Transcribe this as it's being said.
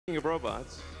Speaking of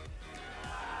robots,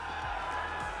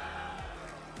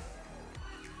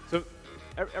 so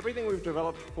everything we've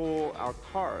developed for our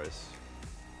cars,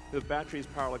 the batteries,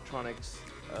 power electronics,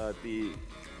 the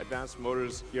advanced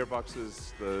motors,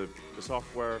 gearboxes, the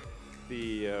software,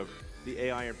 the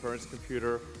AI inference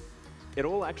computer, it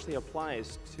all actually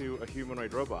applies to a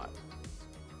humanoid robot.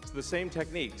 It's the same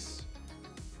techniques.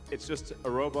 It's just a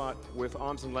robot with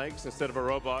arms and legs instead of a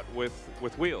robot with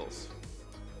wheels.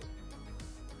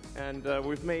 And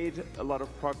we've made a lot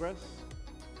of progress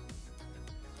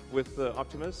with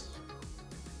Optimus.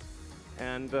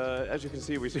 And as you can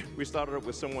see, we started it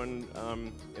with someone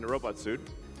in a robot suit,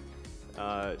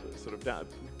 sort of down,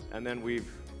 and then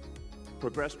we've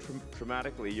progressed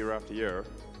dramatically year after year.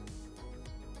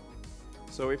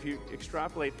 So if you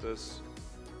extrapolate this,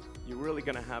 you're really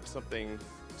going to have something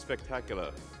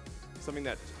spectacular, something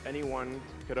that anyone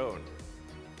could own.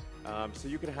 So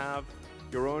you could have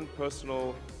your own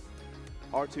personal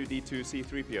R2-D2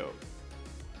 C3PO.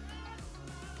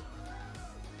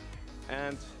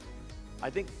 And I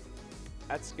think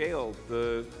at scale,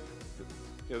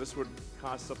 this would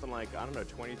cost something like, I don't know,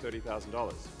 $20,000,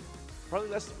 $30,000. Probably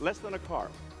less than a car,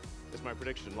 is my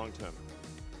prediction, long term.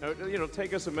 Now, it'll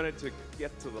take us a minute to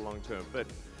get to the long term, but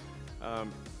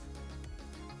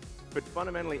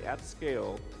fundamentally at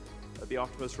scale, the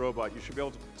Optimus robot, you should be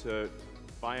able to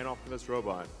buy an Optimus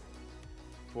robot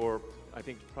for, I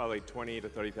think, probably $20,000 to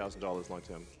 $30,000 long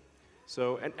term.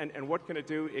 So, and what can it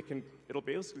do? It'll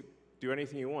basically do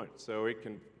anything you want. So it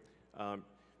can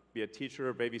be a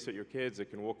teacher, babysit your kids. It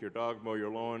can walk your dog, mow your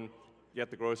lawn, get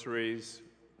the groceries,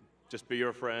 just be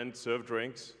your friend, serve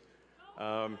drinks.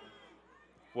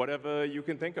 Whatever you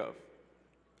can think of,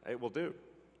 it will do.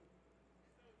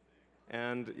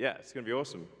 And yeah, it's going to be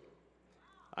awesome.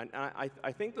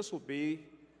 I think this will be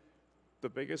the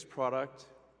biggest product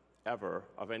ever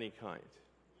of any kind.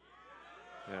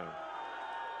 Yeah.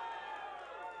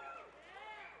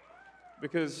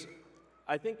 Because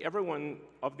I think everyone,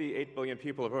 of the 8 billion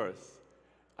people of Earth,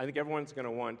 I think everyone's going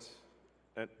to want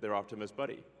their Optimus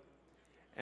buddy.